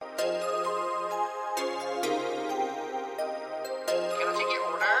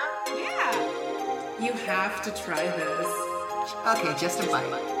You have to try this. Okay, just a bite.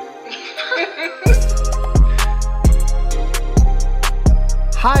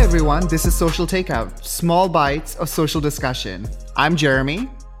 Hi everyone, this is Social Takeout, small bites of social discussion. I'm Jeremy.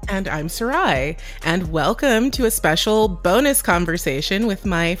 And I'm Sarai. And welcome to a special bonus conversation with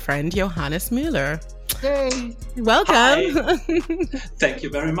my friend Johannes Müller. Yay! Welcome. Hi. Thank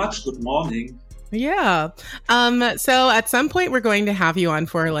you very much. Good morning. Yeah. So at some point we're going to have you on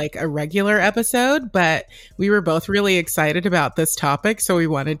for like a regular episode, but we were both really excited about this topic. So we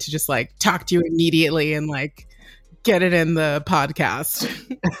wanted to just like talk to you immediately and like get it in the podcast.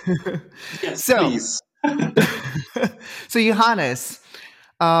 Yes, please. So Johannes,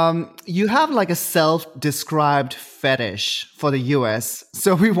 you have like a self-described fetish for the US.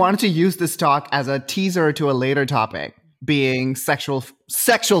 So we wanted to use this talk as a teaser to a later topic, being sexual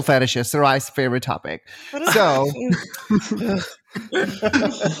fetishes, Sarai's favorite topic. So,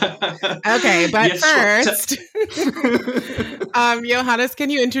 okay, but Yes, first, Johannes,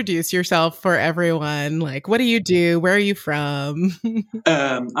 can you introduce yourself for everyone? Like, what do you do? Where are you from?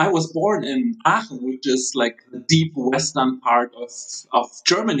 I was born in Aachen, which is like the deep western part of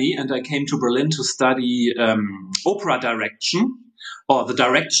Germany, and I came to Berlin to study opera direction, or the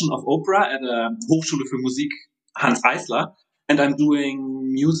direction of opera at a Hochschule für Musik Hans Eisler. And I'm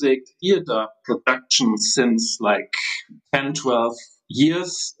doing music theater production since like 10, 12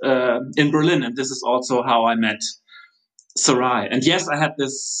 years in Berlin. And this is also how I met Sarai. And yes, I had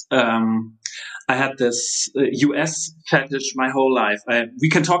this US fetish my whole life. We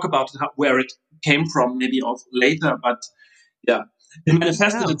can talk about where it came from maybe later, but yeah, it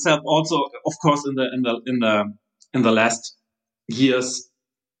manifested itself also, of course, in the last years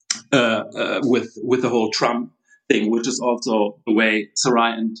with the whole Trump thing, which is also the way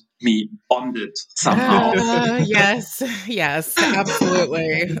Sarai and me bonded somehow. Yes,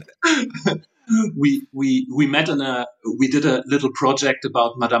 absolutely. We met we did a little project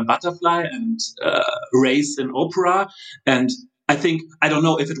about Madame Butterfly and race in opera, and I don't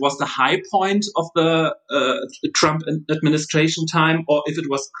know if it was the high point of the Trump administration time or if it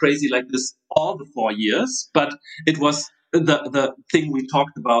was crazy like this all the 4 years, but it was the thing we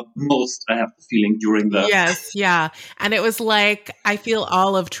talked about most, I have the feeling, during the... Yes, yeah. And it was like, I feel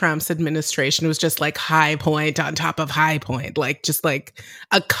all of Trump's administration was just like high point on top of high point, like just like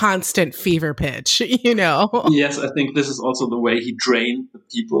a constant fever pitch, you know? Yes, I think this is also the way he drained the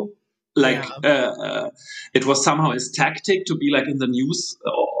people. Like, it was somehow his tactic to be like in the news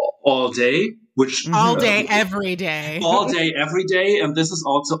all day, which... all day, every day. All day, every day. And this is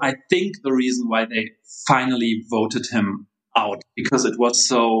also, I think, the reason why they finally voted him out, because it was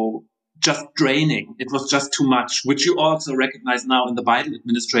so just draining. It was just too much, which you also recognize now in the Biden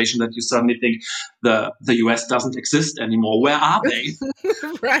administration, that you suddenly think the US doesn't exist anymore. Where are they?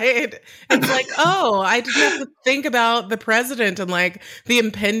 Right. It's like, oh, I didn't have to think about the president and like the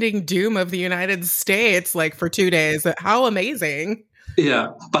impending doom of the United States like for 2 days. How amazing.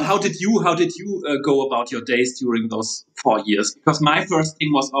 Yeah, but how did you go about your days during those 4 years? Because my first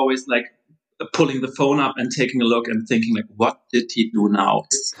thing was always like pulling the phone up and taking a look and thinking like, what did he do now?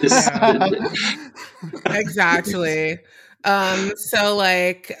 Exactly. So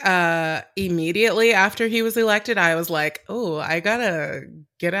like immediately after he was elected, I was like, oh, I gotta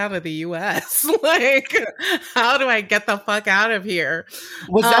get out of the US. Like, how do I get the fuck out of here?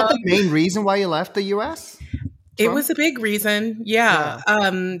 Was that the main reason why you left the US? It was a big reason. Yeah.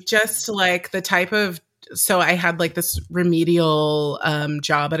 Just like the type of, so I had like this remedial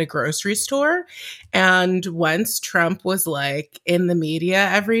job at a grocery store. And once Trump was like in the media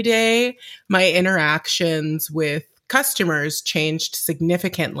every day, my interactions with customers changed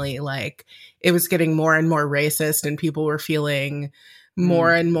significantly. Like it was getting more and more racist and people were feeling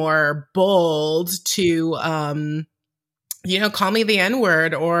more and more bold to, call me the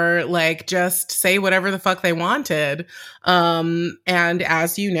N-word or like just say whatever the fuck they wanted. And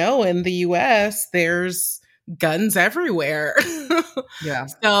as you know, in the US, there's guns everywhere. Yeah.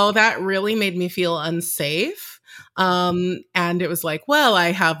 So that really made me feel unsafe. And it was like, well,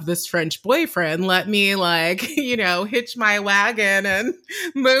 I have this French boyfriend. Let me like, hitch my wagon and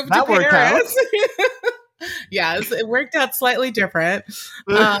move to Paris. Yes, it worked out slightly different.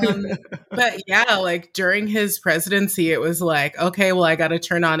 But yeah, like during his presidency, it was like, okay, well, I got to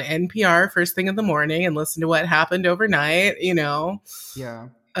turn on NPR first thing in the morning and listen to what happened overnight, Yeah.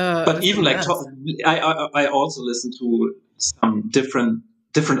 But even like, I also listened to some different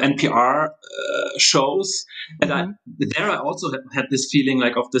NPR shows, and I also had this feeling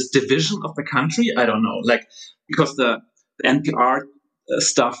like of this division of the country. I don't know, like because the NPR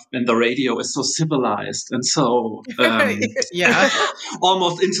stuff in the radio is so civilized and so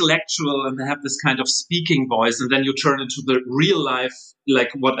almost intellectual, and they have this kind of speaking voice, and then you turn into the real life,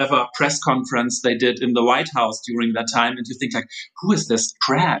 like whatever press conference they did in the White House during that time, and you think like, who is this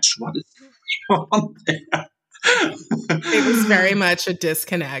trash? What is going on there? It was very much a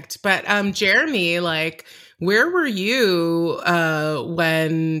disconnect. But Jeremy, like, where were you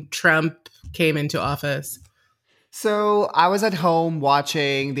when Trump came into office? So I was at home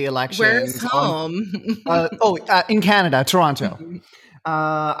watching the elections. Where's home? In Canada, Toronto.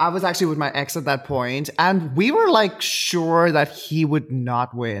 I was actually with my ex at that point, and we were like sure that he would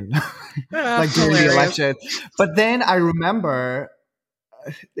not win, like during the election. But then I remember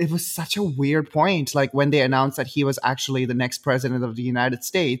it was such a weird point. Like when they announced that he was actually the next president of the United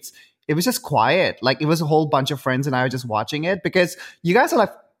States, it was just quiet. Like it was a whole bunch of friends and I were just watching it because you guys are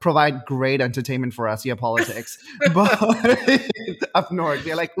like provide great entertainment for us, politics. But up north,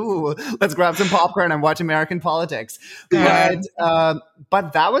 they're like, ooh, let's grab some popcorn and watch American politics. But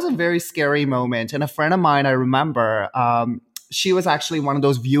that was a very scary moment. And a friend of mine, I remember, she was actually one of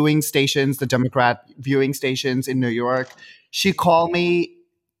those viewing stations, the Democrat viewing stations in New York. She called me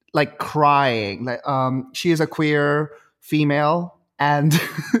like crying. Like she is a queer female, and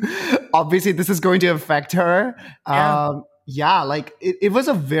obviously this is going to affect her. Like it was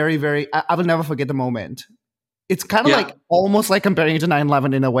a very, very, I will never forget the moment. It's kind of like almost like comparing it to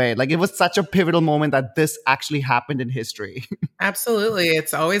 9/11 in a way. Like it was such a pivotal moment that this actually happened in history. Absolutely.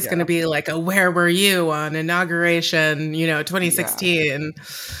 It's always going to be like a where were you on inauguration, 2016.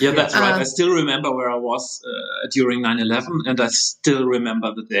 Yeah, that's right. I still remember where I was during 9/11, and I still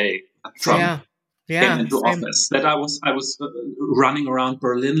remember the day Trump came into office. That I was running around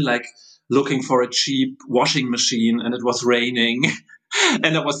Berlin like looking for a cheap washing machine, and it was raining.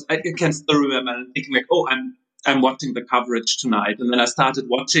 And I can still remember thinking like, oh, I'm watching the coverage tonight. And then I started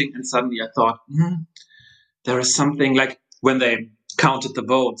watching, and suddenly I thought, there is something, like when they counted the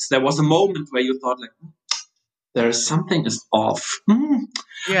votes, there was a moment where you thought like, there is something is off.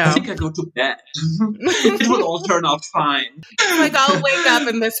 I think I go to bed. It will all turn out fine. Like I'll wake up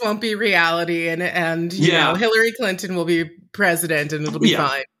and this won't be reality, and you know, Hillary Clinton will be president and it'll be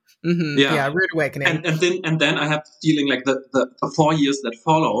fine. Mm-hmm. Rude awakening. And then I have the feeling like the 4 years that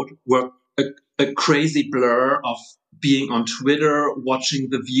followed were a crazy blur of being on Twitter, watching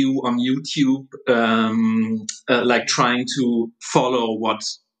The View on YouTube, like trying to follow what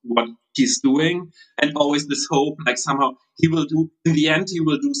he's doing, and always this hope, like somehow he will do, in the end, he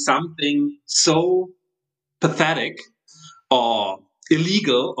will do something so pathetic or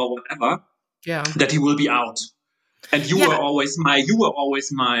illegal or whatever, that he will be out. And you were always my,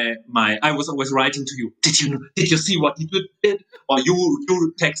 I was always writing to you, did you see what he did? Or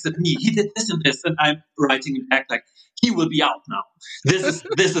you texted me, he did this and this, and I'm writing back like, he will be out now. This is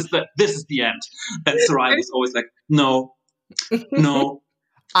the end. And Sarai was always like, no,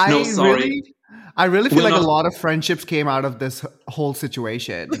 sorry. I really feel like a lot of friendships came out of this whole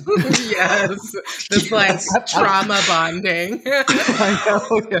situation. Yes. This like trauma bonding. I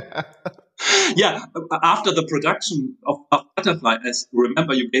know, yeah. Yeah, after the production of Butterfly, I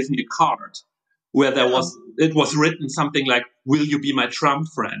remember you gave me a card where it was written something like, will you be my Trump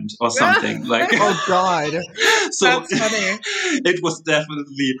friend or something like. Oh God. So that's funny. It was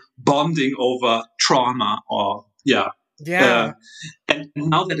definitely bonding over trauma or and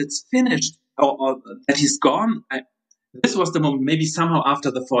now that it's finished or that he's gone, this was the moment, maybe somehow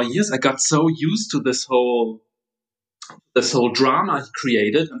after the 4 years, I got so used to this whole drama he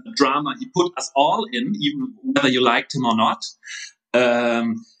created and the drama he put us all in, even whether you liked him or not,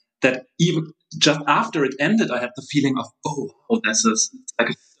 that even just after it ended, I had the feeling of, this is like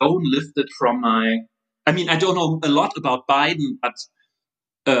a stone lifted from my... I mean, I don't know a lot about Biden, but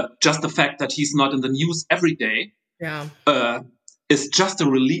just the fact that he's not in the news every day is just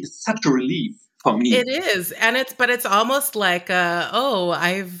such a relief. For me. It is. And it's almost like,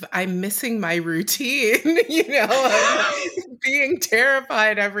 I'm missing my routine, being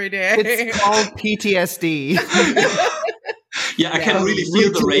terrified every day. It's called PTSD. I can really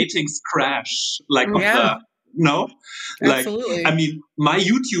feel the ratings crash. Like, Absolutely. I mean, my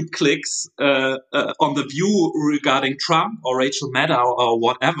YouTube clicks on The View regarding Trump or Rachel Maddow or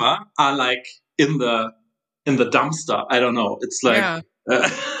whatever are like in the dumpster. I don't know. It's like...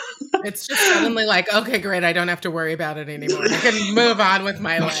 It's just suddenly like, okay, great, I don't have to worry about it anymore. I can move on with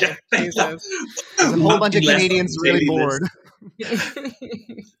my life. Jesus. There's a whole bunch of Canadians really bored.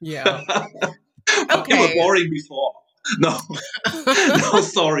 Yeah. Okay. They were boring before. No,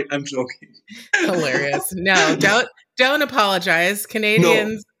 sorry, I'm joking. Hilarious. No, don't apologize.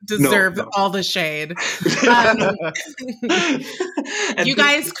 Canadians deserve all the shade. You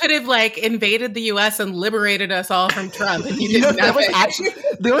guys could have like invaded the U.S. and liberated us all from Trump, and you did nothing.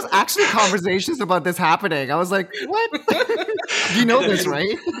 There was actually conversations about this happening. I was like, "What? You know this,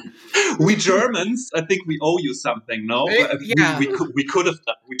 right?" We Germans, I think we owe you something. No, yeah, we could have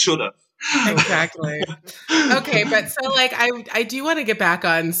done. We should have. Exactly. Okay, but so like I do want to get back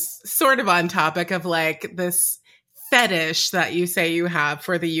on sort of on topic of like this fetish that you say you have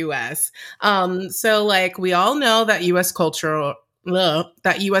for the US. So like we all know that US culture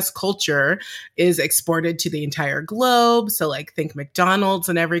is exported to the entire globe. So like think McDonald's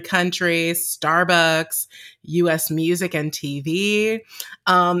in every country, Starbucks, US music and TV.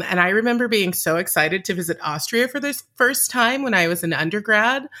 And I remember being so excited to visit Austria for this first time when I was an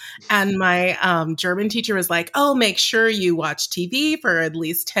undergrad. And my German teacher was like, oh, make sure you watch TV for at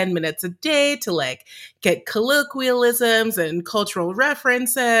least 10 minutes a day to like get colloquialisms and cultural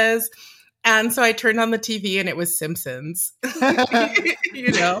references. And so I turned on the TV and it was Simpsons,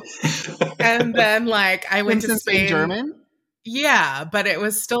 you know? And then like I went Simpsons to Spain. In German? Yeah, but it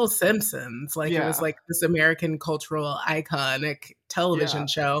was still Simpsons. Like it was like this American cultural iconic television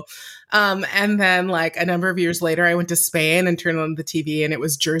show. And then like a number of years later, I went to Spain and turned on the TV and it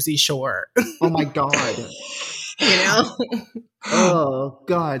was Jersey Shore. Oh my God. You know? Oh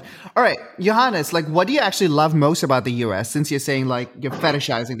God. All right, Johannes, like what do you actually love most about the US, since you're saying like you're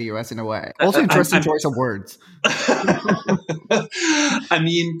fetishizing the US in a way? Also interesting choice of words. I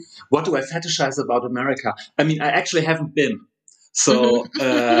mean, what do I fetishize about America? I mean, I actually haven't been. So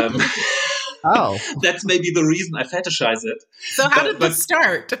that's maybe the reason I fetishize it. So how did this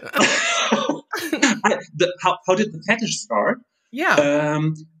start? How did the fetish start? Yeah.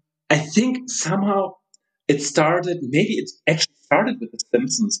 I think somehow it actually started with The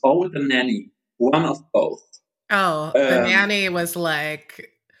Simpsons or with The Nanny. One of both. Oh, The Nanny was like,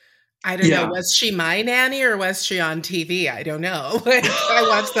 I don't know, was she my nanny or was she on TV? I don't know. I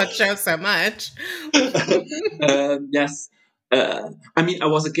watched that show so much. Yes. I mean, I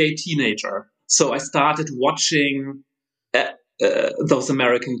was a gay teenager, so I started watching those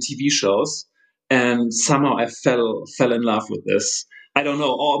American TV shows, and somehow I fell in love with this. I don't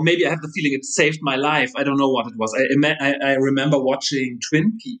know, or maybe I have the feeling it saved my life. I don't know what it was. I remember watching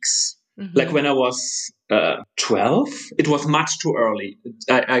Twin Peaks, like when I was 12. It was much too early.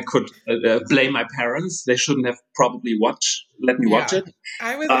 I could blame my parents. They shouldn't have probably let me watch it.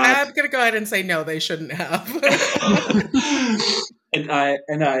 I'm going to go ahead and say no, they shouldn't have. and I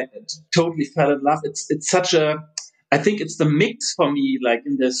totally fell in love. It's such a, I think it's the mix for me, like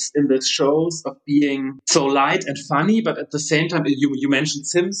in this shows of being so light and funny, but at the same time, you mentioned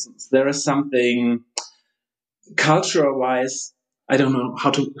Simpsons. There is something culture-wise, I don't know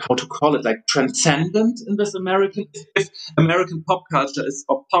how to call it, like transcendent in this American. If American pop culture is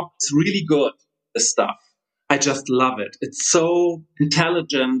really good, this stuff, I just love it. It's so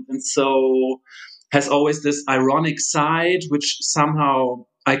intelligent and so has always this ironic side, which somehow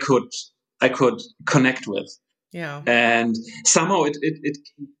I could connect with. Yeah, and somehow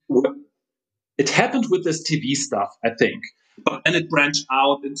it happened with this TV stuff, I think. But then it branched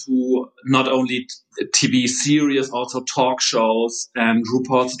out into not only TV series, also talk shows and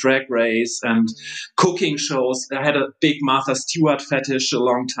RuPaul's Drag Race and cooking shows. I had a big Martha Stewart fetish a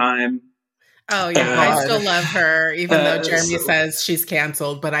long time. Oh, yeah. I still love her, even though Jeremy says she's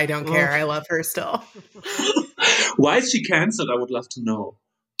canceled, but I don't care. I love her still. Why is she canceled? I would love to know.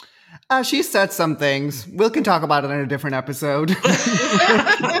 She said some things. We can talk about it in a different episode.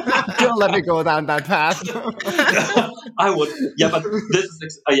 Don't let me go down that path. I would. Yeah, but this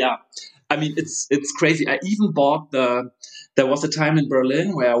is, I mean, it's crazy. I even bought there was a time in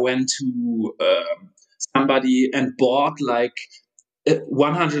Berlin where I went to somebody and bought like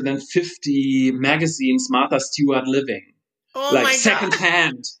 150 magazines, Martha Stewart Living. Oh, like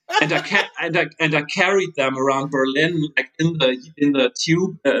secondhand, and I carried them around Berlin, like in the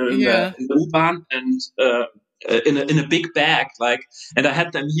tube, the U-Bahn, and in a big bag, like, and I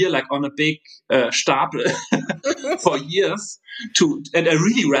had them here, like on a big Stapel for years. And I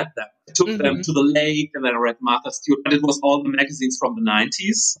really read them. I took them to the lake, and then I read Martha Stewart. But it was all the magazines from the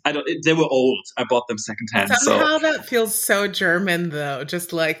 90s. They were old. I bought them secondhand. Somehow that feels so German, though.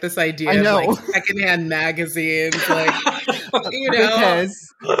 Just like this idea of like secondhand magazines, like you know.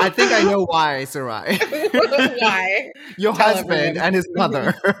 Because I think I know why, Sarai. Why? Your husband and his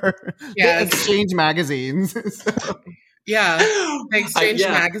mother. Yes. They exchange magazines. So. Yeah, they exchanged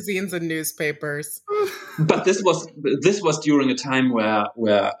magazines and newspapers. But this was during a time where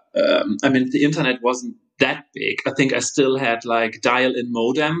I mean, the internet wasn't that big. I think I still had like dial-in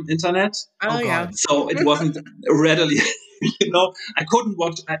modem internet. Oh yeah. So it wasn't readily, I couldn't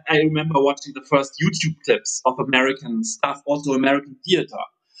watch. I remember watching the first YouTube clips of American stuff, also American theater,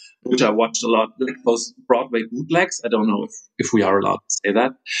 which I watched a lot, like those Broadway bootlegs. I don't know if we are allowed to say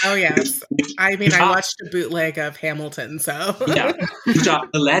that. Oh yes. I mean, I watched a bootleg of Hamilton, so. Yeah, which are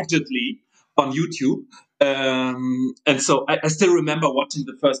allegedly on YouTube. And so I still remember watching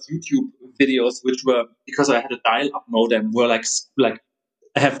the first YouTube videos, which were, because I had a dial-up modem, were like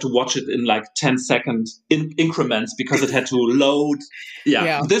I have to watch it in like 10-second increments because it had to load.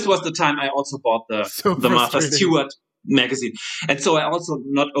 Yeah. This was the time I also bought the Martha Stewart magazine. And so I also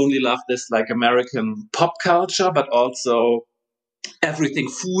not only love this like American pop culture, but also everything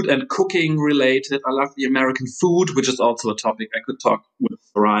food and cooking related. I love the American food, which is also a topic I could talk with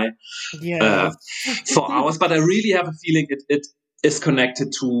Sarai for hours. But I really have a feeling it is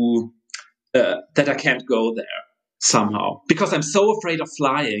connected to that I can't go there somehow because I'm so afraid of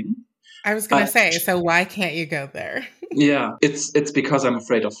flying. I was going to say, so why can't you go there? Yeah, it's because I'm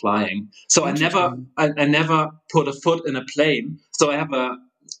afraid of flying. So I never put a foot in a plane. So I have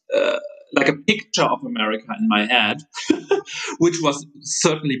like a picture of America in my head, which was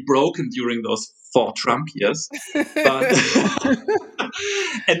certainly broken during those 4 Trump years, but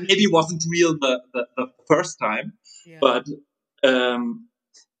and maybe wasn't real the first time. Yeah. But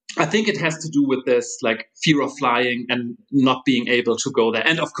I think it has to do with this like fear of flying and not being able to go there.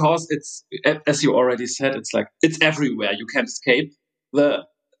 And of course, it's, as you already said, it's like it's everywhere. You can't escape the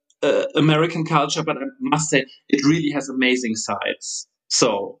American culture, but I must say it really has amazing sides.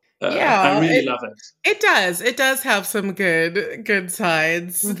 So I really love it. It does. It does have some good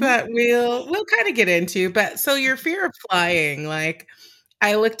sides that we'll kind of get into. But so your fear of flying, like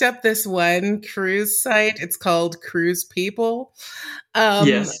I looked up this one cruise site. It's called Cruise People.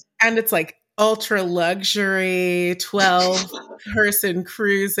 Yes. And it's like ultra luxury 12-person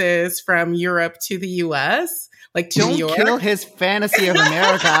cruises from Europe to the US. Like to New York. Don't kill his fantasy of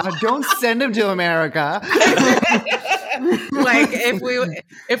America. Don't send him to America. Like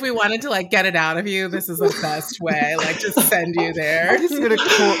if we wanted to like get it out of you, this is the best way. Like just send you there.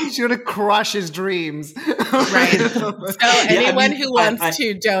 She's gonna crush his dreams. Right. So anyone who wants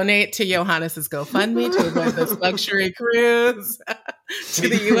to donate to Johannes's GoFundMe to avoid this luxury cruise to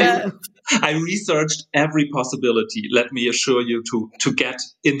the US. I researched every possibility. Let me assure you to get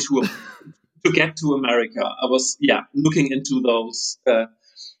to America. I was looking into those.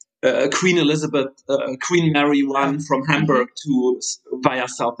 Queen Elizabeth, Queen Mary one from Hamburg via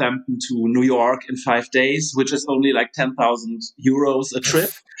Southampton to New York in 5 days, which is only like 10,000 euros a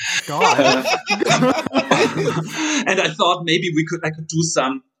trip. God. And I thought maybe I could do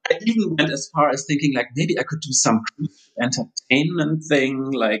some. I even went as far as thinking like maybe I could do some entertainment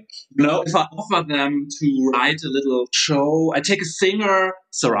thing, like if I offer them to write a little show, I take a singer,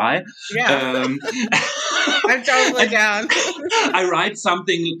 Sarai. Yeah. I'm totally down. I write some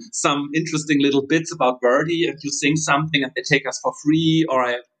interesting little bits about Birdie, and you sing something, and they take us for free. Or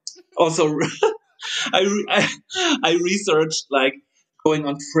I also I researched like going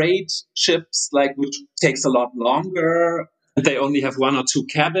on freight ships, like which takes a lot longer. They only have 1 or 2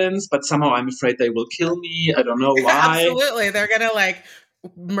 cabins, but somehow I'm afraid they will kill me. I don't know why. Absolutely, they're gonna like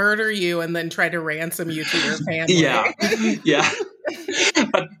murder you and then try to ransom you to your family. Yeah.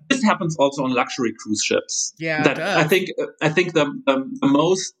 But this happens also on luxury cruise ships. Yeah, that I think the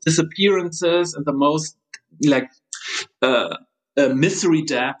most disappearances and the most like mystery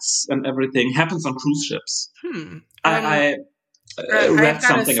deaths and everything happens on cruise ships. I read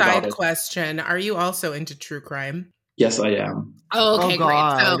something about it. I've got a side question. Are you also into true crime? Yes, I am. Oh, okay,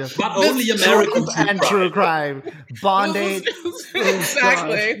 great. So, but only American true crime. Bondage.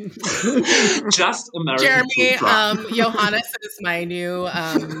 Exactly. Just American Jeremy, true crime. Johannes is my new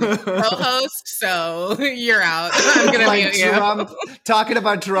co-host, so you're out. I'm going to mute you. Talking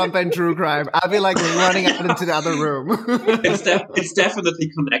about Trump and true crime, I'll be like running out into the other room. It's definitely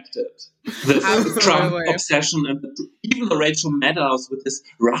connected. This Trump obsession and even the Rachel Maddow with this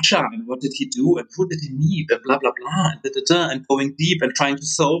Russia and what did he do and who did he meet and blah, blah, blah, and going deep and trying to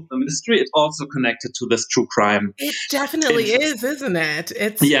solve the mystery. It's also connected to this true crime. It definitely is, isn't it?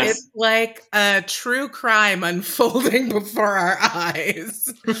 It's like a true crime unfolding before our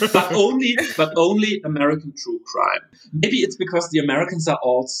eyes. but only American true crime. Maybe it's because the Americans are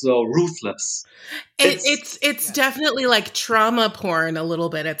also ruthless. It's definitely like trauma porn a little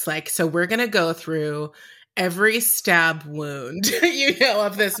bit. It's like, so we're going to go through every stab wound,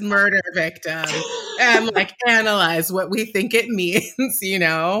 of this murder victim and like analyze what we think it means,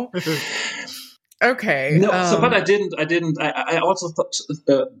 Okay. No, but I didn't. I also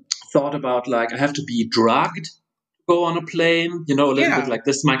thought about like I have to be drugged to go on a plane. A little bit like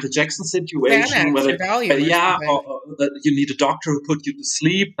this Michael Jackson situation, where or you need a doctor who put you to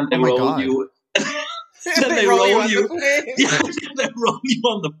sleep and they roll you. Then they roll you. They roll you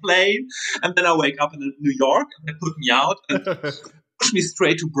on the plane, and then I wake up in New York and they put me out and push me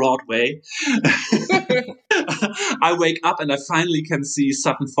straight to Broadway. I wake up and I finally can see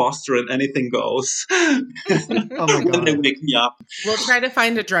Sutton Foster and Anything Goes. Oh my God. When they wake me up. We'll try to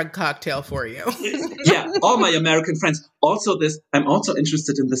find a drug cocktail for you. Yeah, all my American friends. Also, I'm also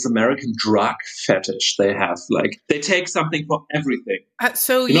interested in this American drug fetish they have. Like, they take something for everything.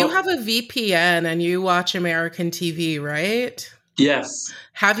 So you have a VPN and you watch American TV, right? Yes.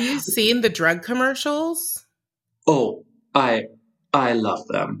 Have you seen the drug commercials? Oh, I love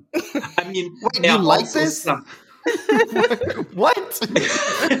them. I mean, wait, you like this? What?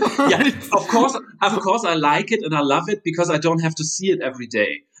 Yeah, of course I like it and I love it because I don't have to see it every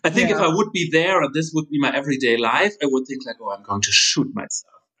day. I think if I would be there and this would be my everyday life, I would think like, oh, I'm going to shoot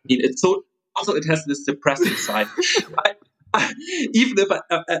myself. I mean, it has this depressing side. Even if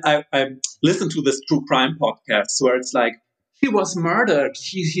I listen to this true crime podcast where it's like, she was murdered.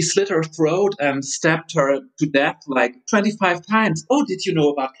 He slit her throat and stabbed her to death like 25 times. Oh, did you know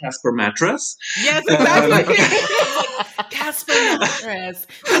about Casper Mattress? Yes, exactly. Casper Mattress.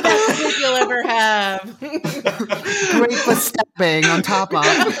 The best sleep you'll ever have. Great for stabbing on top of.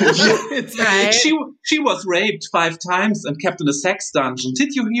 Right? She was raped 5 times and kept in a sex dungeon.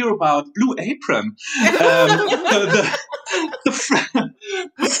 Did you hear about Blue Apron? The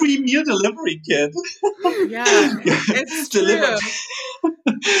free meal delivery kit. Yeah, it's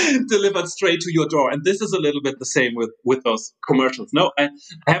delivered straight to your door. And this is a little bit the same with those commercials. No, I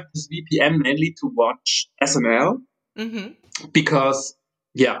have this VPN mainly to watch SNL because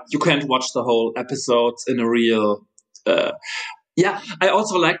you can't watch the whole episodes in a real. I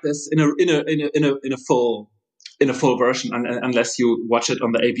also like this in a full version, unless you watch it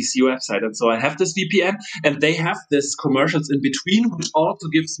on the ABC website. And so I have this VPN, and they have this commercials in between, which also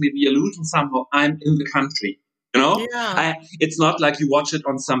gives me the illusion somehow I'm in the country. It's not like you watch it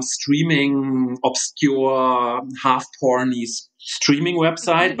on some streaming, obscure, half porny streaming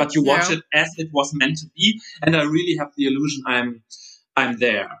website, but you watch it as it was meant to be, and I really have the illusion I'm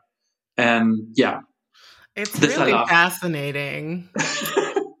there. And it's really fascinating.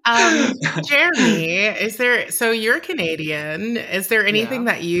 Jeremy, so you're Canadian. Is there anything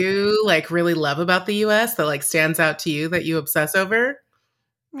that you like really love about the US that like stands out to you that you obsess over?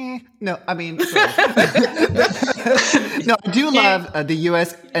 No, I mean, no, I do love the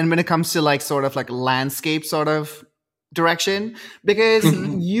US, and when it comes to like sort of like landscape sort of direction, because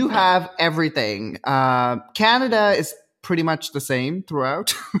you have everything. Canada is pretty much the same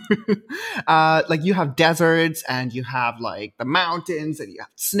throughout. Like you have deserts and you have like the mountains and you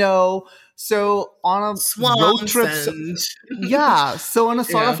have snow. So on a road trip, so on a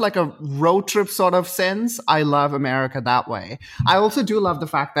sort of like a road trip sort of sense, I love America that way. I also do love the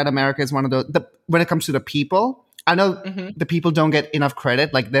fact that America is one of the when it comes to the people, I know the people don't get enough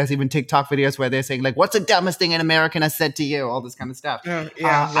credit. Like there's even TikTok videos where they're saying like, what's the dumbest thing an American has said to you? All this kind of stuff.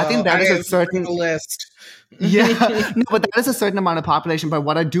 I think that is a certain list. No, but that is a certain amount of population. But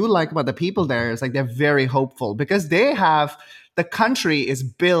what I do like about the people there is like they're very hopeful because the country is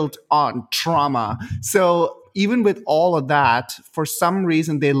built on trauma. So even with all of that, for some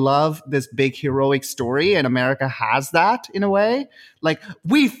reason, they love this big heroic story, and America has that in a way. Like,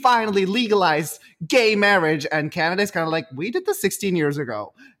 we finally legalized gay marriage, and Canada is kind of like, we did this 16 years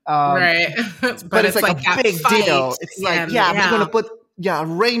ago. Right. But it's like a big deal. It's like, we're going to put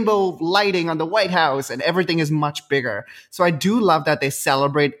rainbow lighting on the White House, and everything is much bigger. So I do love that they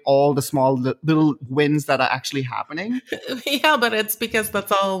celebrate all the small little wins that are actually happening. Yeah, but it's because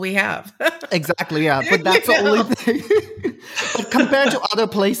that's all we have. Exactly, yeah. But that's the only thing. But compared to other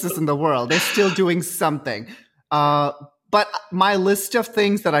places in the world, they're still doing something. But my list of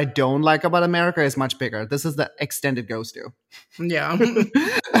things that I don't like about America is much bigger. This is the extent it goes to. Yeah.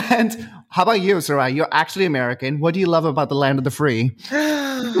 And how about you, Sarai? You're actually American. What do you love about the land of the free?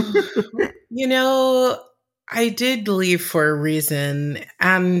 I did leave for a reason.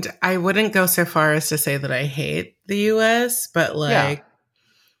 And I wouldn't go so far as to say that I hate the US, but like,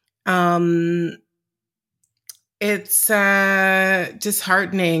 It's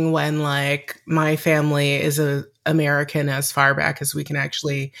disheartening when like my family is a American as far back as we can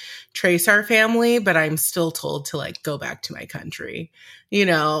actually trace our family, but I'm still told to like go back to my country. You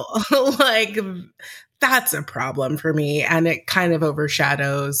know, like that's a problem for me, and it kind of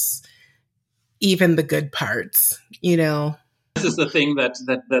overshadows even the good parts, you know. This is the thing that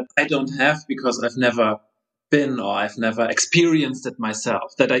I don't have because I've never been or I've never experienced it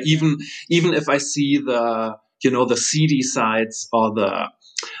myself. That I even if I see the the seedy sides or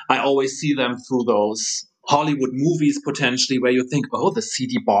I always see them through those Hollywood movies potentially where you think, oh, the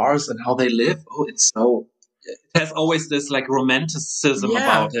seedy bars and how they live. Oh, it has always this like romanticism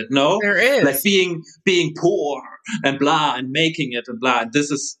about it. No, there is like being poor and blah and making it and blah. And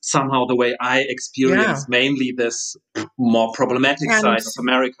this is somehow the way I experience mainly this more problematic side of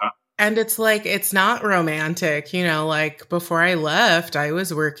America. And it's like, it's not romantic, you know, like before I left, I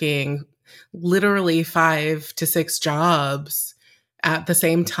was working literally 5 to 6 jobs at the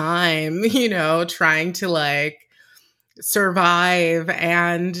same time, you know, trying to like survive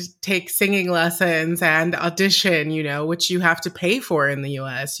and take singing lessons and audition, you know, which you have to pay for in the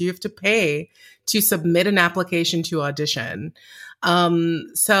US. You have to pay to submit an application to audition.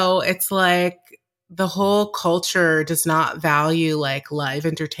 So it's like the whole culture does not value like live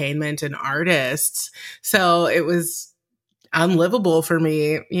entertainment and artists. So it was unlivable for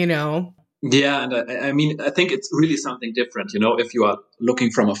me, you know. Yeah, and I mean, I think it's really something different, you know, if you are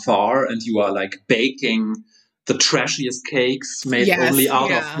looking from afar and you are like baking the trashiest cakes made only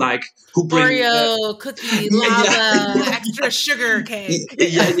out of like Oreo, cookie, lava, extra sugar cake.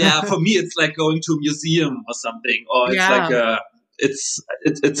 Yeah. For me, it's like going to a museum or something, or it's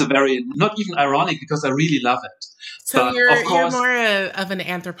like it's a very not even ironic because I really love it. So but you're more of an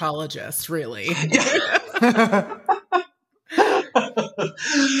anthropologist, really. Yeah.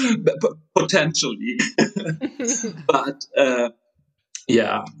 Potentially, but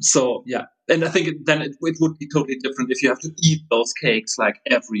yeah. So yeah, and I think then it would be totally different if you have to eat those cakes like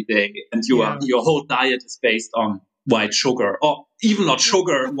every day, and your whole diet is based on white sugar, or even not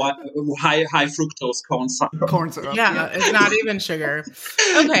sugar, high fructose corn syrup. Yeah, it's not even sugar.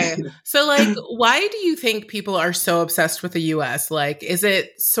 Okay, so like, why do you think people are so obsessed with the U.S.? Like, is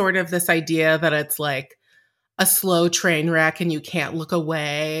it sort of this idea that it's like a slow train wreck and you can't look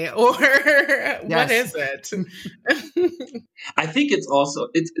away, or what is it? I think it's also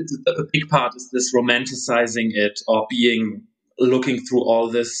it's a big part is this romanticizing it or looking through all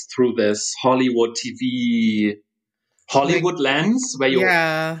this through this Hollywood TV lens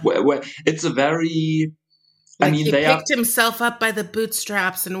where it's a very like he picked himself up by the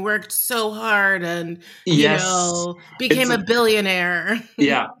bootstraps and worked so hard and you know became a billionaire.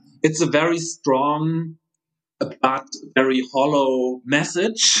 Yeah, it's a very strong but very hollow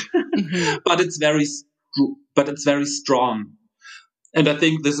message, but it's very strong. And I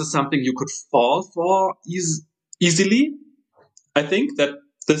think this is something you could fall for easily. I think that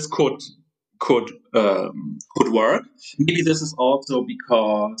this could work. Maybe this is also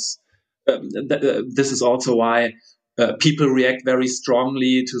because this is also why people react very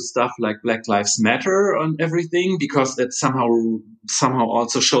strongly to stuff like Black Lives Matter and everything, because it somehow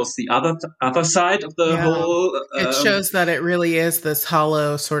also shows the other side of the whole. It shows that it really is this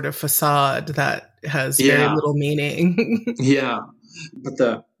hollow sort of facade that has very little meaning. Yeah, but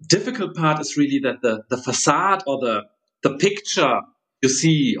the difficult part is really that the facade or the picture you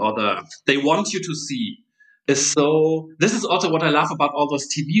see or they want you to see is so. This is also what I love about all those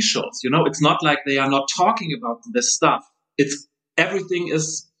TV shows. You know, it's not like they are not talking about this stuff. It's everything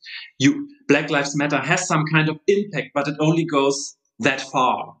is Black Lives Matter has some kind of impact, but it only goes that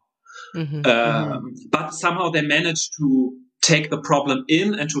far. But somehow they manage to take the problem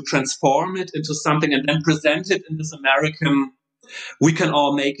in and to transform it into something and then present it in this American, we can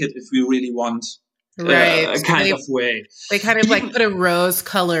all make it if we really want. Kind of way. They kind of like put a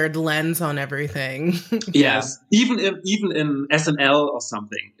rose-colored lens on everything. Yes, even in SNL or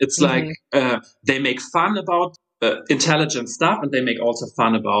something, it's like they make fun about intelligent stuff, and they make also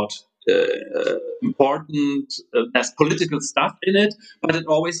fun about important, there's political stuff in it, but it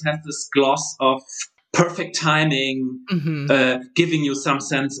always has this gloss of perfect timing, giving you some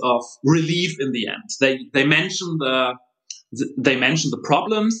sense of relief in the end. They mention the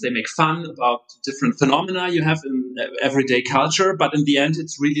problems, they make fun about different phenomena you have in everyday culture, but in the end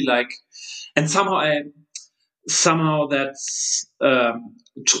it's really like, and somehow that's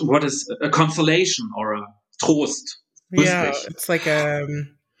what is a consolation or a trost. Yeah, it's like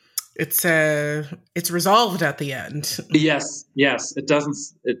it's resolved at the end. Yes, it doesn't.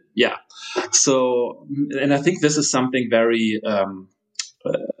 So, and I think this is something very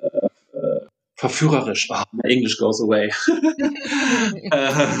verführerisch. Oh, my English goes away.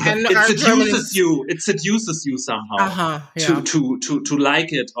 And it seduces you somehow to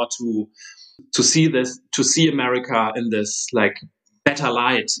like it, or to see America in this like better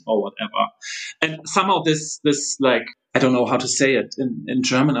light or whatever. And somehow this like, I don't know how to say it in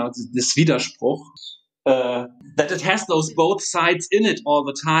German, this Widerspruch, that it has those both sides in it all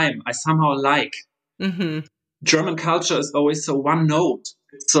the time, I somehow like. Mm-hmm. German culture is always so one note.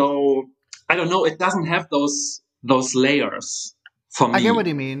 So I don't know, it doesn't have those layers for me. I get what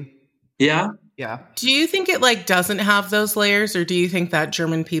you mean. Yeah? Yeah. Do you think it like doesn't have those layers, or do you think that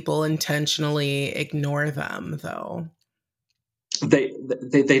German people intentionally ignore them though? They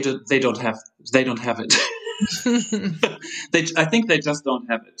don't have it. I think they just don't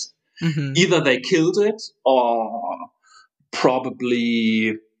have it. Mm-hmm. Either they killed it, or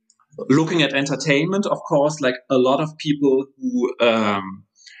probably looking at entertainment, of course, like a lot of people who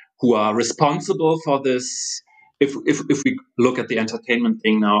are responsible for this, if we look at the entertainment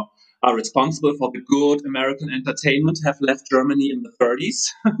thing now, are responsible for the good American entertainment, have left Germany in the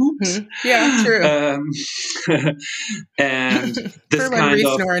 30s. Mm-hmm. Yeah, true. And this for one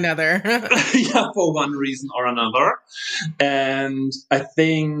reason or another. Yeah, for one reason or another. And I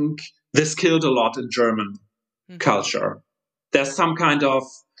think this killed a lot in German culture. There's some kind of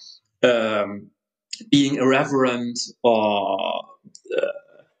being irreverent, or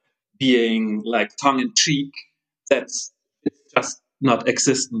being like tongue-in-cheek, that's just not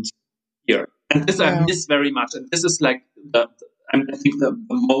existent here. And this I miss very much. And this is like I think the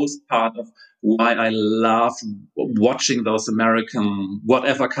most part of why I love watching those American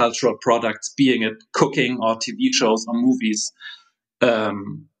whatever cultural products, being it cooking or TV shows or movies,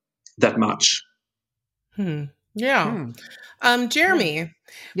 that much. Yeah. Jeremy.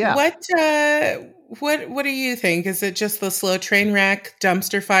 Yeah. What do you think? Is it just the slow train wreck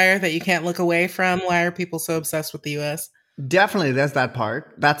dumpster fire that you can't look away from? Why are people so obsessed with the US? Definitely, there's that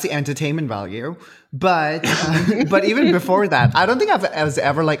part. That's the entertainment value. But even before that, I don't think I was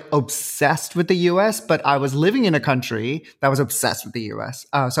ever like obsessed with the US, but I was living in a country that was obsessed with the US.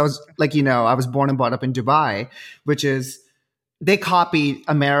 So I was like, I was born and brought up in Dubai, which is, they copy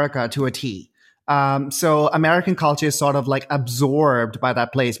America to a T. So American culture is sort of like absorbed by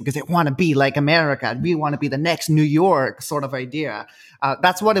that place because they want to be like America. We want to be the next New York sort of idea.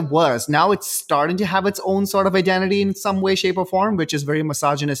 That's what it was. Now it's starting to have its own sort of identity in some way, shape, or form, which is very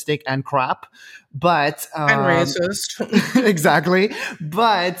misogynistic and crap. But and racist. Exactly.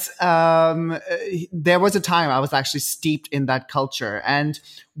 But there was a time I was actually steeped in that culture. And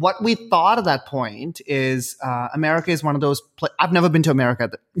what we thought at that point is America is one of those I've never been to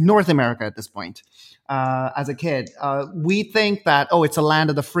America, North America at this point. As a kid, we think that, it's a land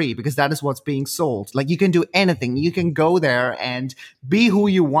of the free because that is what's being sold. Like, you can do anything. You can go there and be who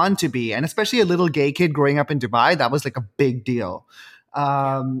you want to be. And especially a little gay kid growing up in Dubai, that was like a big deal.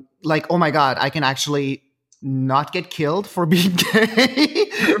 Like, oh my God, I can actually not get killed for being gay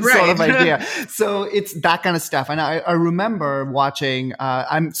sort of idea. So it's that kind of stuff. And I remember watching,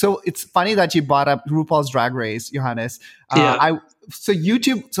 it's funny that you brought up RuPaul's Drag Race, Johannes. So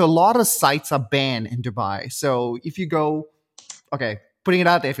a lot of sites are banned in Dubai. So if you go, putting it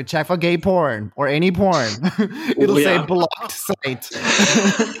out there, if you check for gay porn or any porn, it'll say blocked site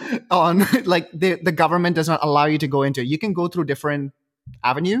on, like, the government does not allow you to go into. You can go through different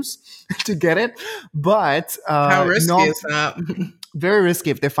avenues to get it, but how risky is that? Very risky.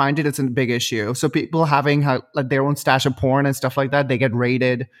 If they find it, it's a big issue. So people having like their own stash of porn and stuff like that, they get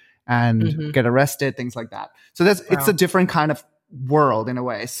raided and get arrested, things like that. So it's a different kind of world in a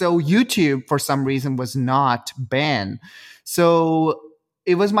way. So YouTube, for some reason, was not banned. So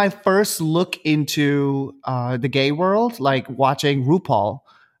it was my first look into the gay world, like watching RuPaul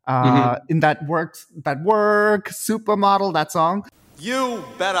in that work, Supermodel, that song. You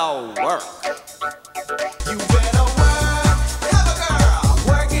better work. You better work. Have a girl.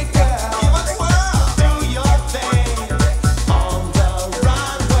 Work it, girl. Give us world. Do your thing. On the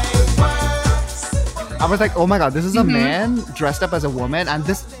runway. I was like, oh my God, this is a man dressed up as a woman. And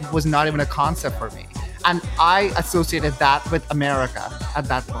this was not even a concept for me. And I associated that with America at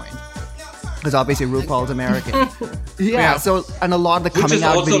that point. Because obviously RuPaul's American. So, and a lot of the coming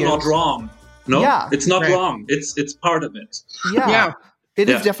out videos. Which is also not wrong. No, it's not wrong. It's part of it. Yeah. It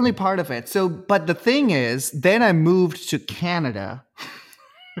is definitely part of it. So, but the thing is, then I moved to Canada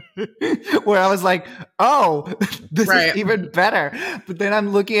where I was like, this is even better. But then I'm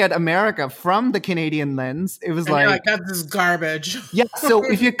looking at America from the Canadian lens. It was like, that's this garbage. Yeah. So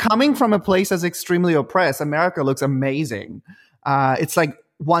if you're coming from a place that's extremely oppressed, America looks amazing. It's like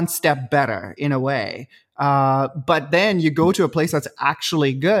one step better in a way. But then you go to a place that's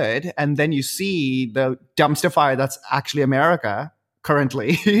actually good, and then you see the dumpster fire that's actually America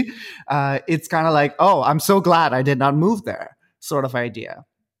currently. It's kind of like, oh, I'm so glad I did not move there, sort of idea.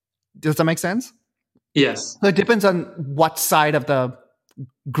 Does that make sense? Yes. So it depends on what side of the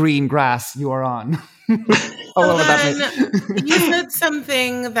green grass you are on. Well, then, you said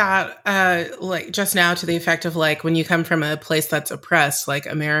something that, like just now, to the effect of like, when you come from a place that's oppressed, like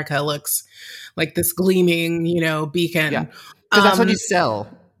America looks like this gleaming, beacon. Yeah, because that's what you sell.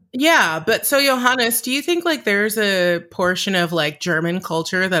 Yeah, but so Johannes, do you think like there's a portion of like German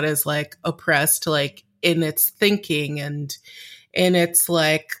culture that is like oppressed, like in its thinking and in its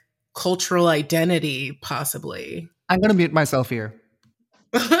like cultural identity, possibly? I'm going to mute myself here.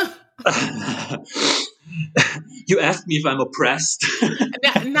 You asked me if I'm oppressed.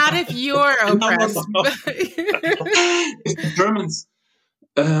 Not if you're oppressed. No.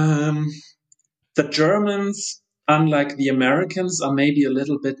 The Germans, unlike the Americans, are maybe a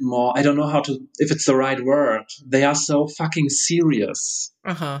little bit more, I don't know if it's the right word. They are so fucking serious.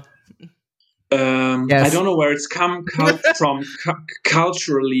 Uh-huh. Yes. I don't know where it's come from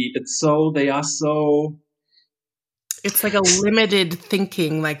culturally. They are so... It's like a limited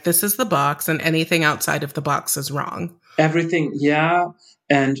thinking, like this is the box and anything outside of the box is wrong. Everything, yeah.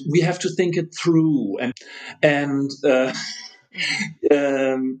 And we have to think it through. And they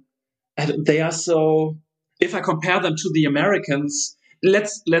are so... If I compare them to the Americans,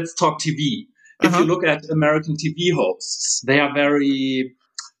 let's talk TV. If you look at American TV hosts, they are very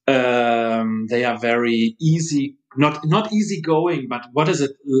easy, not easygoing, but what is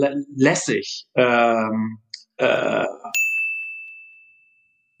it? Lässig.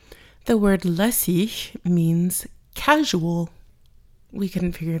 The word lässig means casual. We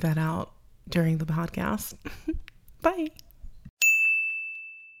couldn't figure that out during the podcast. Bye.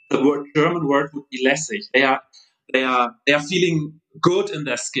 The German word would be lässig. They are feeling good in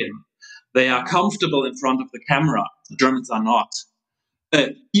their skin. They are comfortable in front of the camera. The Germans are not.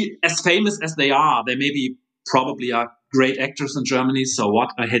 As famous as they are, they probably are great actors in Germany. So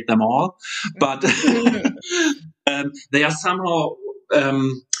what? I hate them all. But they are somehow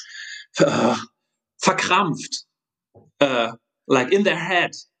verkrampft, like in their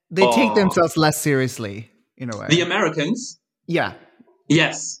head. They take themselves less seriously, in a way. The Americans? Yeah.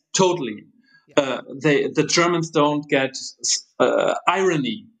 Yes, totally. The Germans don't get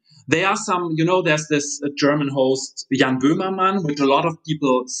irony. There are some, there's this German host, Jan Böhmermann, which a lot of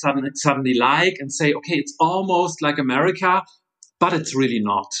people suddenly like and say, okay, it's almost like America, but it's really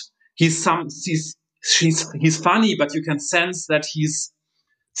not. He's funny, but you can sense that he's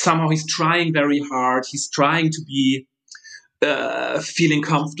trying very hard. He's trying to be feeling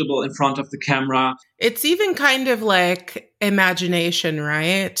comfortable in front of the camera. It's even kind of like imagination,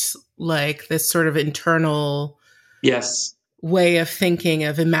 right? Like this sort of internal way of thinking,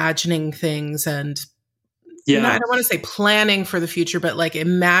 of imagining things and I don't want to say planning for the future, but like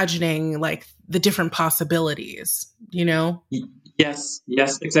imagining like the different possibilities, Yes,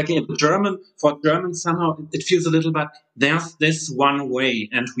 exactly. And for Germans, somehow it feels a little bit, there's this one way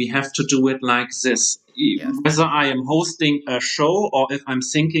and we have to do it like this. Yes. Whether I am hosting a show or if I'm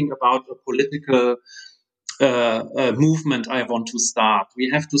thinking about a political movement I want to start, we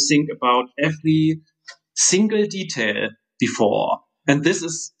have to think about every single detail before. And this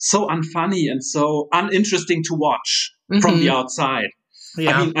is so unfunny and so uninteresting to watch from the outside.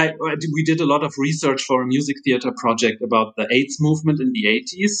 Yeah. I mean, we did a lot of research for a music theater project about the AIDS movement in the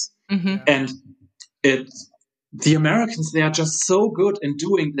 80s. And the Americans, they are just so good in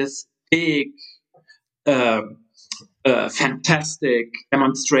doing this big, fantastic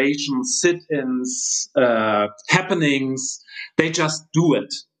demonstrations, sit-ins, happenings. They just do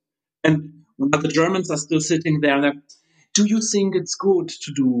it. And the Germans are still sitting there and they're, do you think it's good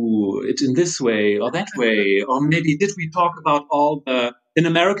to do it in this way or that way? Or maybe did we talk about in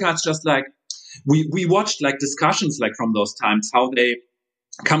America, it's just like, we watched like discussions like from those times, how they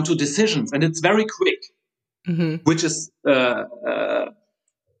come to decisions and it's very quick, which is very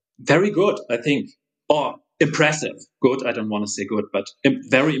good, I think, or impressive. Good, I don't want to say good, but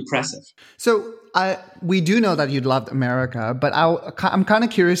very impressive. So we do know that you loved America, but I'm kind of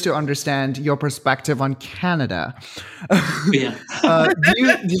curious to understand your perspective on Canada. Yeah.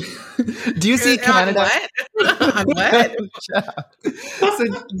 Do you see Canada? On what? So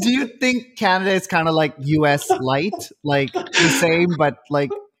do you think Canada is kind of like US light, like the same, but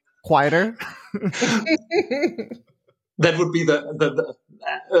like quieter? That would be the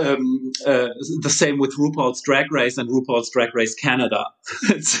same with RuPaul's Drag Race and RuPaul's Drag Race Canada.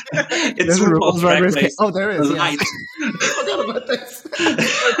 It's RuPaul's Drag Race. Oh, there is. Light. I forgot about this.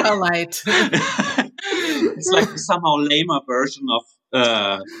 A light. it's like a somehow lamer version of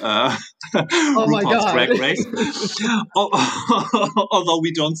my RuPaul's God. Drag Race. Although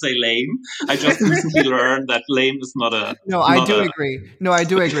we don't say lame, I just recently learned that lame is not a. No, I do agree. No, I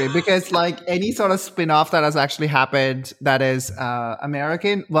do agree because like any sort of spin-off that has actually happened that is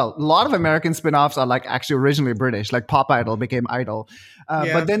American, well, a lot of American spin-offs are like actually originally British, like Pop Idol became Idol.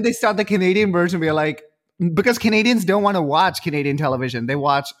 But then they start the Canadian version. We're like, because Canadians don't want to watch Canadian television, they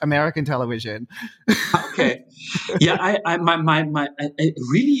watch American television. Okay, yeah, I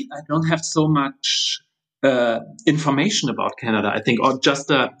really don't have so much information about Canada. I think, or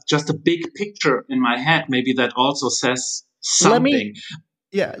just a big picture in my head. Maybe that also says something.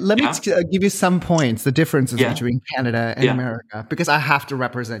 Let me give you some points, the differences between Canada and America, because I have to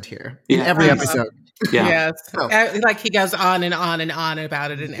represent here in every episode. Yeah. Yes. So, like he goes on and on and on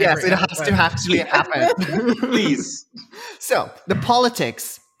about it in every it has to actually happen. Please. So the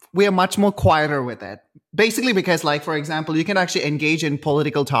politics, we are much more quieter with it. Basically because, like, for example, you can actually engage in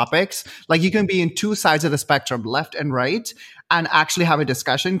political topics. Like you can be in two sides of the spectrum, left and right, and actually have a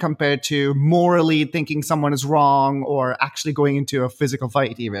discussion compared to morally thinking someone is wrong or actually going into a physical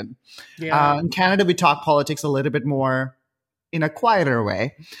fight even. Yeah. In Canada, we talk politics a little bit more in a quieter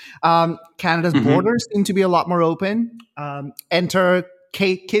way. Canada's borders seem to be a lot more open. Enter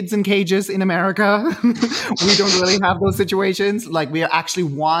kids in cages in America. We don't really have those situations. Like we are actually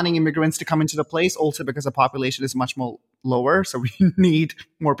wanting immigrants to come into the place also because the population is much more lower. So we need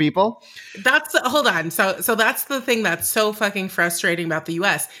more people. Hold on. So that's the thing that's so fucking frustrating about the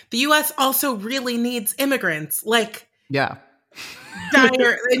US. The US also really needs immigrants. Like, yeah.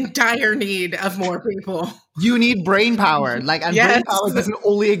 In dire need of more people. You need brain power. Like, and brain power doesn't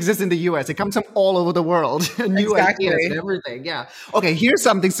only exist in the US. It comes from all over the world. New ideas and everything. Yeah. Okay, here's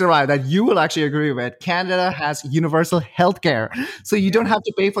something, Sarai, that you will actually agree with. Canada has universal healthcare. So you don't have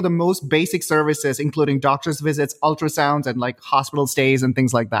to pay for the most basic services, including doctor's visits, ultrasounds, and like hospital stays and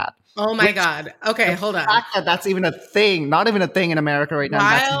things like that. Oh my God. Okay, hold on. The fact that that's even a thing, not even a thing in America right now.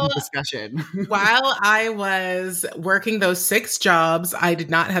 That's a discussion. While I was working those 6 jobs, I did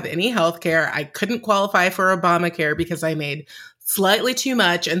not have any health care. I couldn't qualify for Obamacare because I made slightly too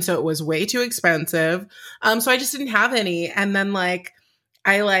much. And so it was way too expensive. So I just didn't have any. And then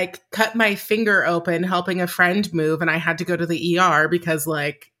I cut my finger open helping a friend move and I had to go to the ER because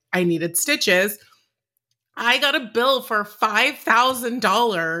I needed stitches. I got a bill for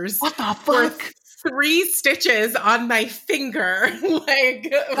 $5,000. What the fuck? For 3 stitches on my finger.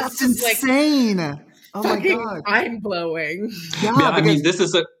 That's insane. Oh my God. Mind blowing. Yeah, I mean, this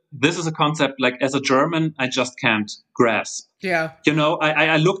is a concept, like, as a German, I just can't grasp. Yeah. You know,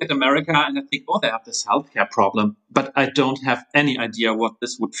 I look at America and I think, they have this healthcare problem, but I don't have any idea what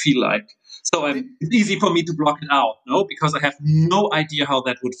this would feel like. So it's easy for me to block it out, because I have no idea how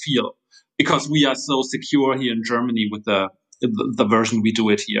that would feel. Because we are so secure here in Germany with the version we do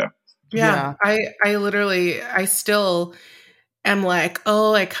it here. Yeah. I still am like,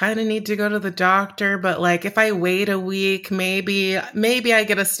 I kind of need to go to the doctor, but if I wait a week, maybe I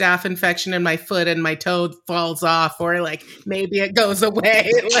get a staph infection in my foot and my toe falls off, or maybe it goes away.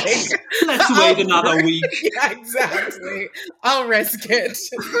 Let's wait another week. Yeah, exactly. I'll risk it.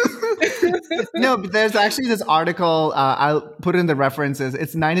 No, but there's actually this article, I'll put in the references.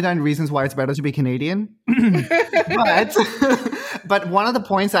 It's 99 reasons why it's better to be Canadian. But one of the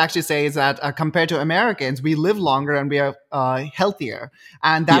points I actually say is that compared to Americans, we live longer and we are healthier.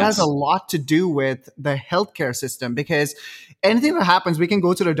 And that has a lot to do with the healthcare system, because anything that happens, we can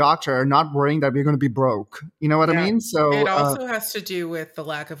go to the doctor not worrying that we're going to be broke. You know what I mean? So it also has to do with the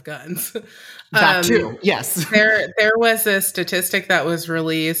lack of guns. That too, yes. There was a statistic that was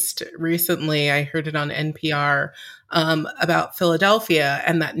released recently. I heard it on NPR about Philadelphia,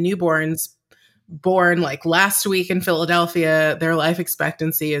 and that newborns born last week in Philadelphia, their life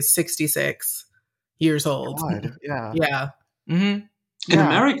expectancy is 66 years old. God, yeah. Yeah. Mm-hmm. In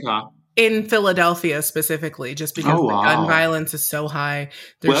America? In Philadelphia specifically, just because the gun violence is so high.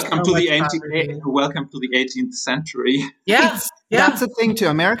 Welcome to the 18th century. Yeah. That's the thing too.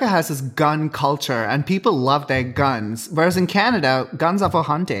 America has this gun culture and people love their guns. Whereas in Canada, guns are for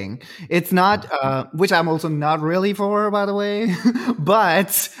hunting. It's not, which I'm also not really for, by the way,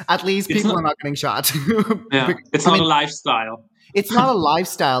 but at least people are not getting shot. Yeah, it's not a lifestyle. It's not a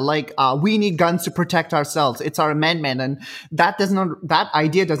lifestyle. We need guns to protect ourselves. It's our amendment. And that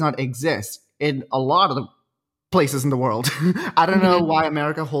idea does not exist in a lot of the places in the world. I don't know why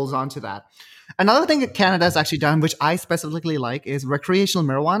America holds on to that. Another thing that Canada has actually done, which I specifically like, is recreational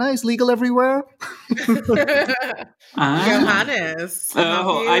marijuana is legal everywhere. Johannes.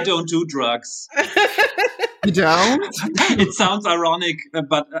 I don't do drugs. You don't? It sounds ironic,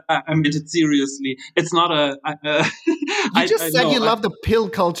 but I meant it seriously. It's not a. You just said you love the pill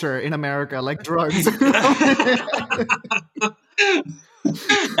culture in America, like drugs.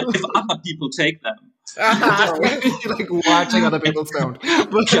 If other people take them. Like watching other people stoned.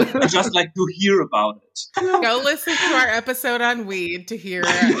 Just like to hear about it. Go listen to our episode on weed to hear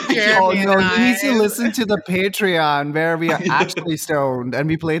Oh Jeremy no, and you need to I. listen to the Patreon where we are actually stoned and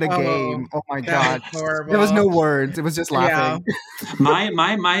we played a game. Oh my god. That's horrible. There was no words. It was just laughing.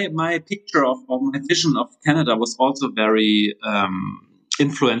 My picture of my vision of Canada was also very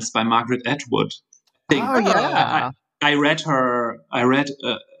influenced by Margaret Atwood. Oh yeah. I read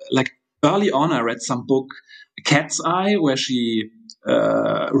like early on. I read some book, Cat's Eye, where she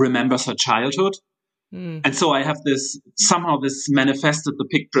remembers her childhood, and so I have this manifested the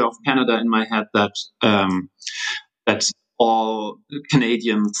picture of Canada in my head that all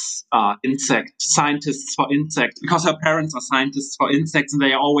Canadians are scientists for insects, because her parents are scientists for insects, and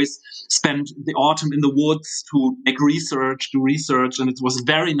they always spend the autumn in the woods to do research, and it was a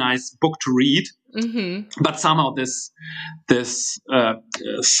very nice book to read. Mm-hmm. But somehow this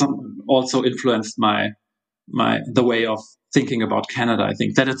also influenced the way of thinking about Canada. I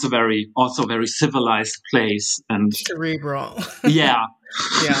think that it's a very civilized place and cerebral. Yeah.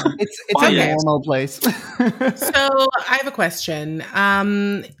 Yeah. It's a normal place. So I have a question.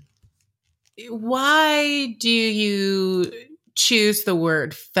 Why do you choose the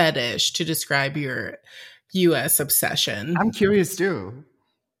word fetish to describe your US obsession? I'm curious too.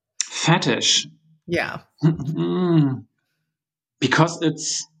 Fetish. Yeah. Because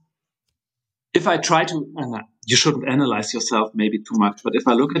if I try to, you shouldn't analyze yourself maybe too much, but if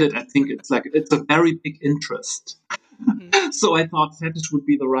I look at it, I think it's a very big interest. Mm-hmm. So I thought fetish would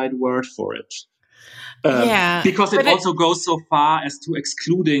be the right word for it. Because it also goes so far as to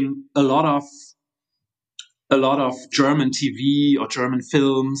excluding a lot of German TV or German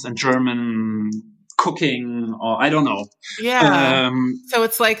films and German cooking, or I don't know. Yeah. So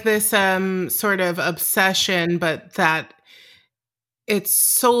it's like this sort of obsession, but that it's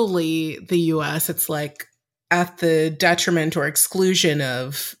solely the US. It's like at the detriment or exclusion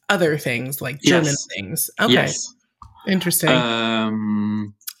of other things like German things. Okay. Yes. Interesting. I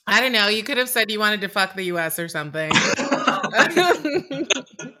don't know. You could have said you wanted to fuck the US or something.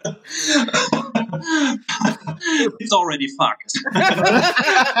 It's already fucked.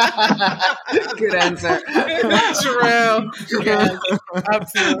 Good answer. True. Yes,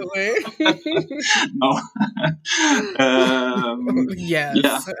 absolutely. No.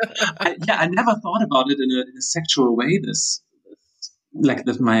 Yes. Yeah. I never thought about it in a sexual way. This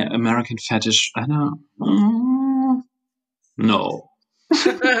my American fetish. I don't know. No.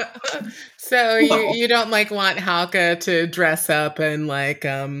 So you don't want Halka to dress up in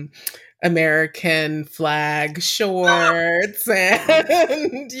American flag shorts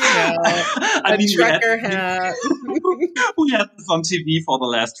and a trucker hat. We had this on TV for the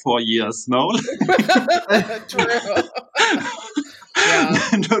last 4 years. No. True. Yeah.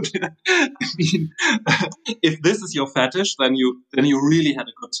 I mean, if this is your fetish, then you really had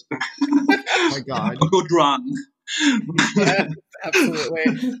a good, a good run. Yeah, absolutely.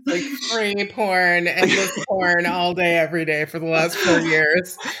 Like free porn and just porn all day, every day for the last 4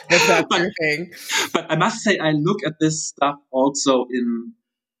 years. If that's your thing. But I must say, I look at this stuff also in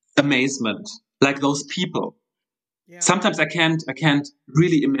amazement, like those people. Yeah. Sometimes I can't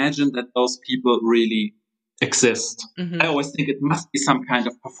really imagine that those people really exist. Mm-hmm. I always think it must be some kind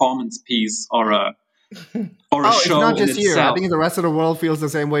of performance piece or a show. It's not just you. Itself. I think the rest of the world feels the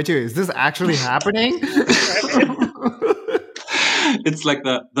same way too. Is this actually happening? It's like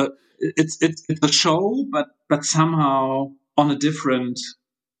it's a show, but somehow on a different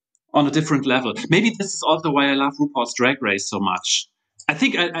level. Maybe this is also why I love RuPaul's Drag Race so much. I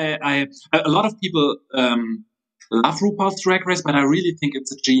think a lot of people love RuPaul's Drag Race, but I really think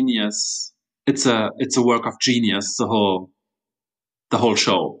it's a genius. It's a work of genius. The whole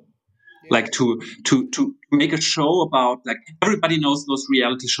show. Like to make a show about, like, everybody knows those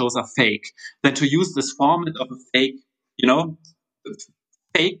reality shows are fake. Then to use this format of a fake,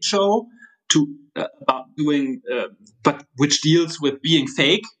 fake show about doing, but which deals with being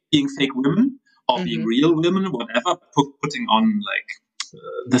fake women or mm-hmm. being real women, whatever. Putting on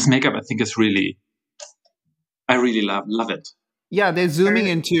this makeup, I think is really, I really love it. Yeah, they're zooming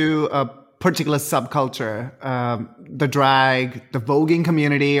into a particular subculture, the drag, the voguing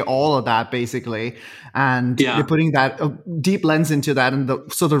community, all of that basically, and they're putting that deep lens into that, and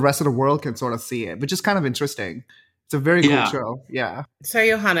so the rest of the world can sort of see it, which is kind of interesting. It's a very cool show. Yeah. So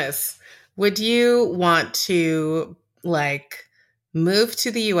Johannes, would you want to move to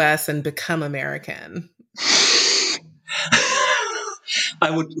the US and become American? I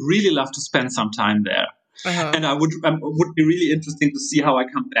would really love to spend some time there. Uh-huh. And I would be really interesting to see how I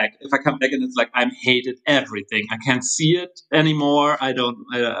come back. If I come back and it's like I'm hated everything, I can't see it anymore. I don't,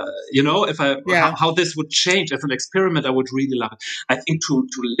 how this would change as an experiment. I would really love it. I think to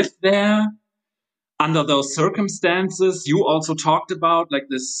live there under those circumstances, you also talked about like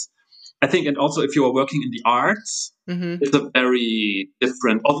this. I think, and also if you are working in the arts, it's a very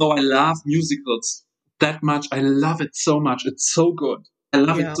different. Although I love musicals that much, I love it so much. It's so good. I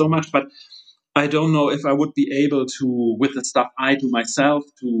love it so much, but I don't know if I would be able to, with the stuff I do myself,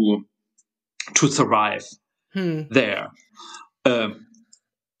 to survive there.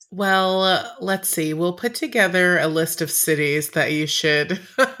 Well, let's see. We'll put together a list of cities that you should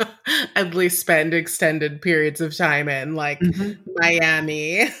at least spend extended periods of time in, like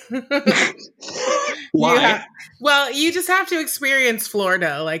Miami. Why? You just have to experience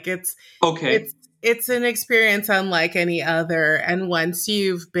Florida. Like it's an experience unlike any other. And once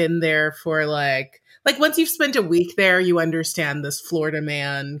you've been there for like once you've spent a week there, you understand this Florida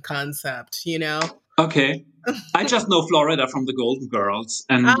man concept, you know? Okay. I just know Florida from the Golden Girls.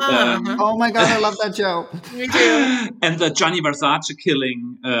 And oh my God, I love that show. Me too. And the Gianni Versace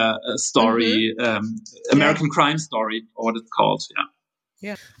killing story, American Crime Story, or what it's called.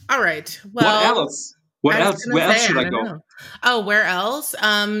 Yeah. All right. Well, what else? Where else should I go? Oh, where else?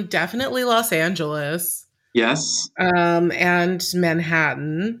 Definitely Los Angeles. Yes. And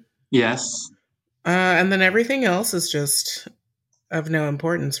Manhattan. Yes. And then everything else is just of no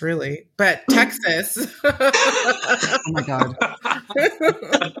importance, really. But Texas. Oh my God.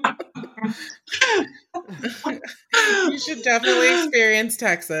 You should definitely experience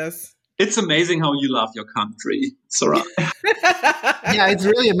Texas. It's amazing how you love your country, Sarah. Yeah, it's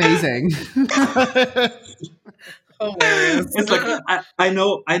really amazing. Hilarious. It's like I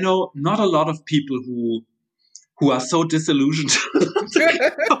know not a lot of people who are so disillusioned.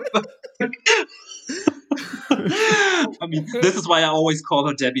 I mean, this is why I always call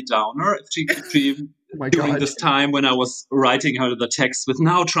her Debbie Downer. She during this time when I was writing her the text with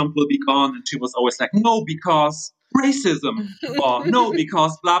 "Now Trump will be gone," and she was always like, "No, because racism," or "No,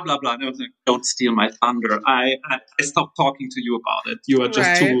 because blah blah blah." And I was like, "Don't steal my thunder. I stopped talking to you about it. You are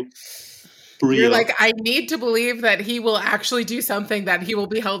just too real." You're like, I need to believe that he will actually do something that he will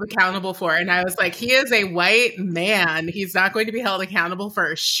be held accountable for. And I was like, he is a white man. He's not going to be held accountable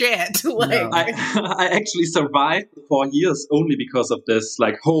for shit. I actually survived the 4 years only because of this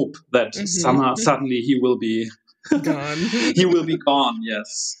hope that somehow suddenly he will be gone. He will be gone.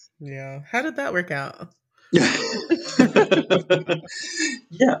 Yes. Yeah. How did that work out?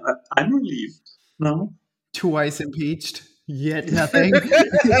 Yeah, I'm relieved. No. Twice impeached. Yet nothing.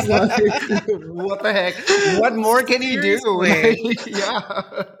 It's like, what the heck? What more can he do?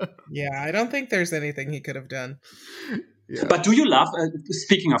 Yeah, I don't think there's anything he could have done. Yeah. But do you love,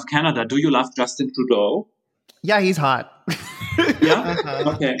 speaking of Canada, do you love Justin Trudeau? Yeah, he's hot. Yeah?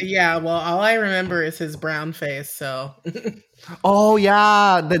 Okay. Yeah, well, all I remember is his brown face, so. Oh,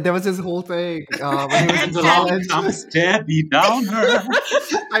 yeah. There was this whole thing. When he was And along comes Debbie Downer.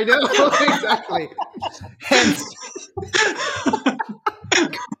 I know, exactly. Hence.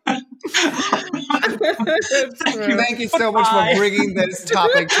 Thank you so much for bringing this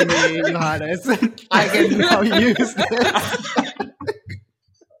topic to me, Johannes. I can now use this.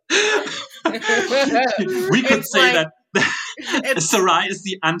 We could say that Sarai is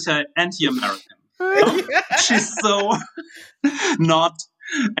the anti-American. She's so not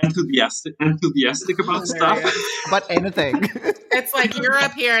enthusiastic about stuff. But anything. It's like you're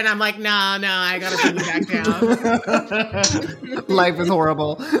up here and I'm like, no, I gotta bring you back down. Life is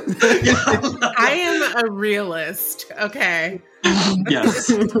horrible. I am a realist, okay? Yes.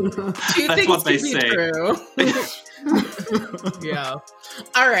 That's what they say. True. Yeah.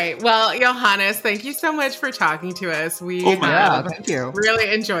 All right. Well, Johannes, thank you so much for talking to us. We thank you.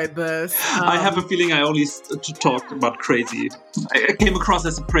 Really enjoyed this. I have a feeling I only talked about crazy. I came across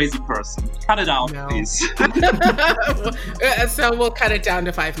as a crazy person. Cut it out, please. So we'll cut it down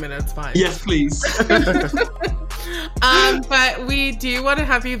to 5 minutes. Fine. Yes, please. But we do want to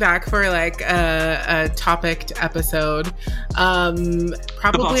have you back for a topicked episode. Probably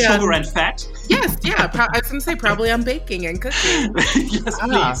about sugar and fat. Yes, yeah. I was going to say probably on baking and cooking. Yes,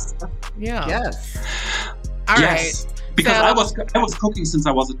 please. Yeah. Yes. All right. Because I was cooking since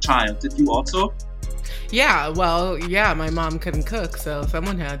I was a child. Did you also? Yeah. Well, yeah. My mom couldn't cook, so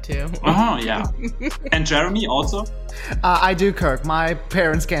someone had to. Oh, yeah. And Jeremy also? I do cook. My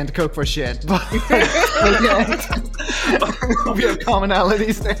parents can't cook for shit. But okay. We have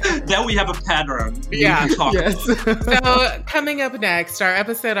commonalities there. There we have a pattern. Yeah. We can talk. Yes. So coming up next, our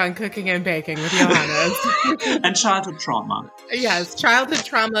episode on cooking and baking with Johannes. And childhood trauma. Yes, childhood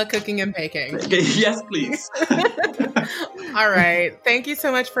trauma, cooking and baking. Okay, yes, please. All right. Thank you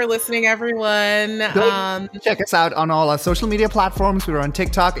so much for listening, everyone. Check us out on all our social media platforms. We're on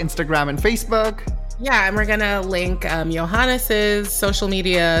TikTok, Instagram, and Facebook. Yeah, and we're going to link Johannes's social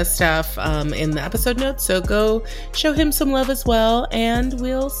media stuff in the episode notes. So go show him some love as well. And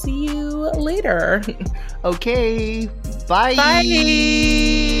we'll see you later. Okay. Bye.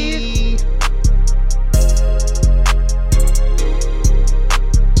 Bye.